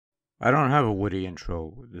I don't have a witty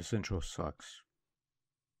intro. This intro sucks.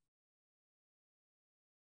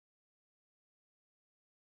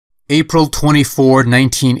 April 24,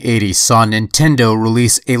 1980 saw Nintendo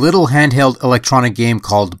release a little handheld electronic game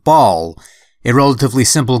called Ball, a relatively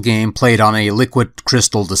simple game played on a liquid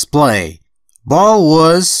crystal display. Ball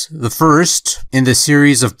was the first in the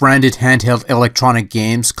series of branded handheld electronic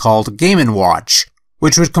games called Game & Watch,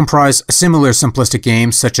 which would comprise similar simplistic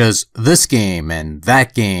games such as this game and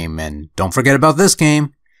that game, and don't forget about this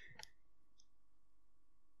game.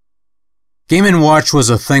 Game & Watch was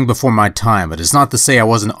a thing before my time, but it's not to say I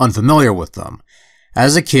wasn't unfamiliar with them.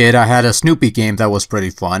 As a kid, I had a Snoopy game that was pretty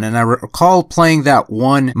fun, and I recall playing that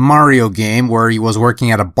one Mario game where he was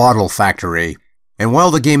working at a bottle factory. And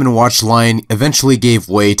while the Game & Watch line eventually gave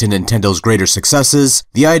way to Nintendo's greater successes,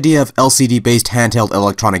 the idea of LCD-based handheld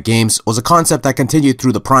electronic games was a concept that continued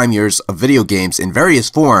through the prime years of video games in various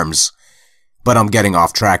forms. But I'm getting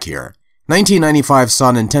off track here. 1995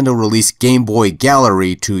 saw Nintendo release Game Boy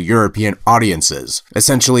Gallery to European audiences,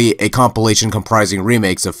 essentially a compilation comprising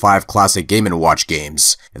remakes of 5 classic Game & Watch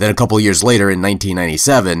games. And then a couple years later, in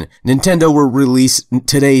 1997, Nintendo will release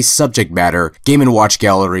today's subject matter, Game & Watch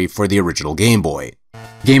Gallery for the original Game Boy.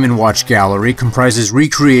 Game & Watch Gallery comprises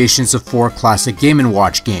recreations of 4 classic Game &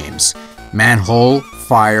 Watch games: Manhole,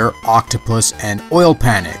 Fire, Octopus, and Oil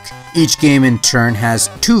Panic. Each game in turn has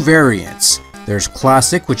 2 variants. There's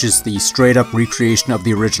Classic, which is the straight-up recreation of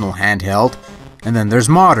the original handheld, and then there's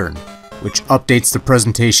Modern, which updates the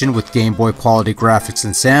presentation with Game Boy quality graphics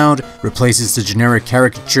and sound, replaces the generic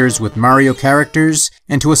caricatures with Mario characters,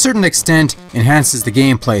 and to a certain extent enhances the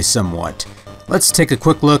gameplay somewhat. Let's take a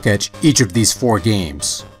quick look at each of these 4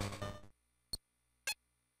 games.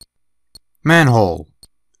 Manhole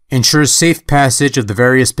ensures safe passage of the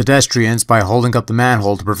various pedestrians by holding up the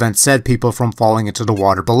manhole to prevent said people from falling into the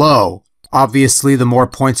water below. Obviously, the more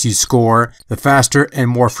points you score, the faster and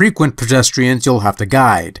more frequent pedestrians you'll have to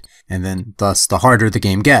guide, and then thus the harder the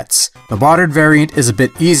game gets. The modern variant is a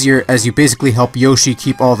bit easier, as you basically help Yoshi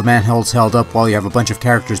keep all the manholes held up while you have a bunch of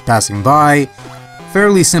characters passing by.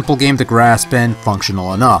 Fairly simple game to grasp and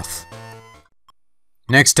functional enough.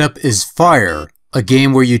 Next up is Fire, a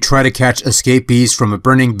game where you try to catch escapees from a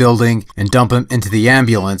burning building and dump them into the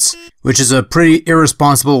ambulance, which is a pretty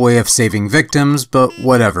irresponsible way of saving victims, but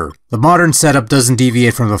whatever. The modern setup doesn't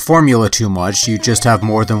deviate from the formula too much. You just have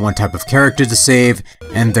more than one type of character to save,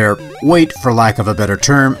 and their weight, for lack of a better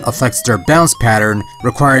term, affects their bounce pattern,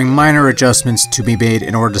 requiring minor adjustments to be made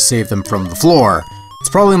in order to save them from the floor. It's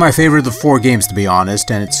probably my favorite of the 4 games, to be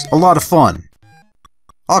honest, and it's a lot of fun.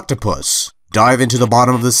 Octopus. Dive into the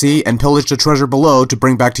bottom of the sea and pillage the treasure below to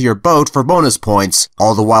bring back to your boat for bonus points,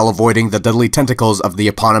 all the while avoiding the deadly tentacles of the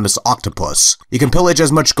eponymous octopus. You can pillage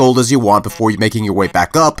as much gold as you want before making your way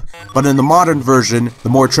back up, but in the modern version, the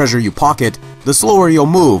more treasure you pocket, the slower you'll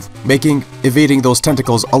move, making evading those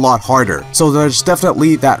tentacles a lot harder. So there's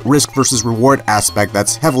definitely that risk versus reward aspect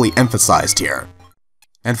that's heavily emphasized here.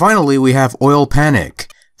 And finally, we have Oil Panic,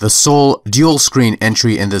 the sole dual-screen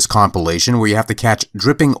entry in this compilation, where you have to catch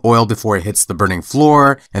dripping oil before it hits the burning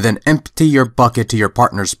floor, and then empty your bucket to your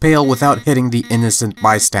partner's pail without hitting the innocent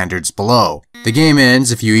bystanders below. The game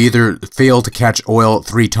ends if you either fail to catch oil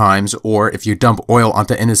 3 times, or if you dump oil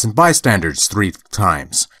onto innocent bystanders 3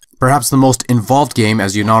 times. Perhaps the most involved game,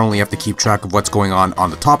 as you not only have to keep track of what's going on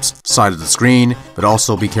the top side of the screen, but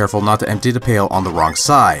also be careful not to empty the pail on the wrong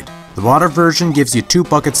side. The modern version gives you 2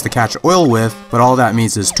 buckets to catch oil with, but all that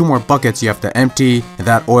means is 2 more buckets you have to empty, and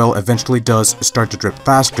that oil eventually does start to drip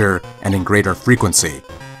faster and in greater frequency.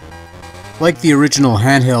 Like the original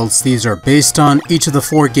handhelds these are based on, each of the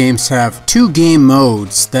 4 games have 2 game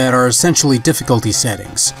modes that are essentially difficulty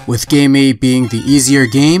settings, with Game A being the easier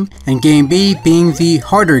game, and Game B being the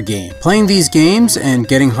harder game. Playing these games and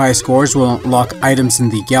getting high scores will unlock items in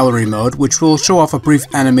the gallery mode, which will show off a brief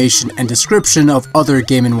animation and description of other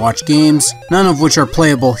Game & Watch games, none of which are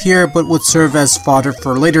playable here but would serve as fodder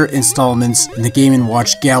for later installments in the Game &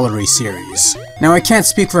 Watch Gallery series. Now, I can't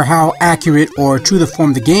speak for how accurate or true to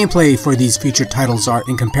form the gameplay for these featured titles are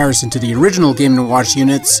in comparison to the original Game & Watch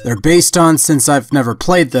units they're based on, since I've never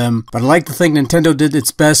played them, but I like to think Nintendo did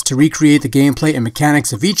its best to recreate the gameplay and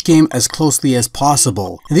mechanics of each game as closely as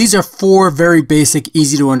possible. And these are 4 very basic,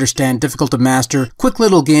 easy to understand, difficult to master, quick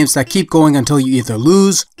little games that keep going until you either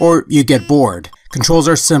lose or you get bored. Controls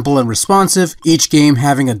are simple and responsive, each game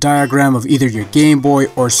having a diagram of either your Game Boy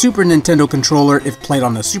or Super Nintendo controller if played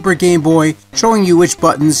on a Super Game Boy, showing you which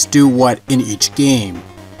buttons do what in each game.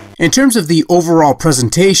 In terms of the overall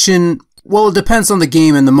presentation, well, it depends on the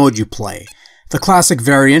game and the mode you play. The classic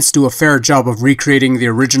variants do a fair job of recreating the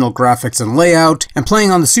original graphics and layout, and playing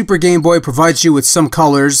on the Super Game Boy provides you with some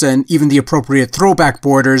colors and even the appropriate throwback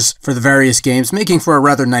borders for the various games, making for a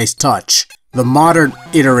rather nice touch. The modern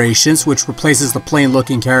iterations, which replaces the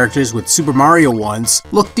plain-looking characters with Super Mario ones,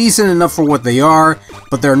 look decent enough for what they are,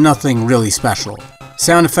 but they're nothing really special.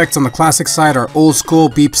 Sound effects on the classic side are old school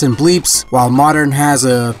beeps and bleeps, while modern has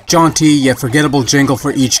a jaunty yet forgettable jingle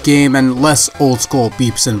for each game and less old school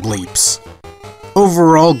beeps and bleeps.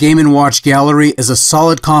 Overall, Game & Watch Gallery is a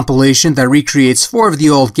solid compilation that recreates 4 of the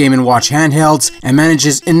old Game & Watch handhelds and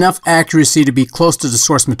manages enough accuracy to be close to the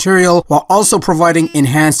source material, while also providing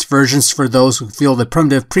enhanced versions for those who feel the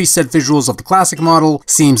primitive preset visuals of the classic model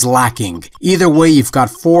seems lacking. Either way, you've got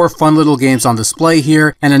 4 fun little games on display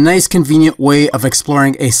here, and a nice convenient way of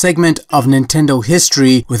exploring a segment of Nintendo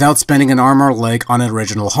history without spending an arm or leg on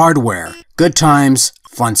original hardware. Good times,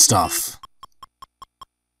 fun stuff.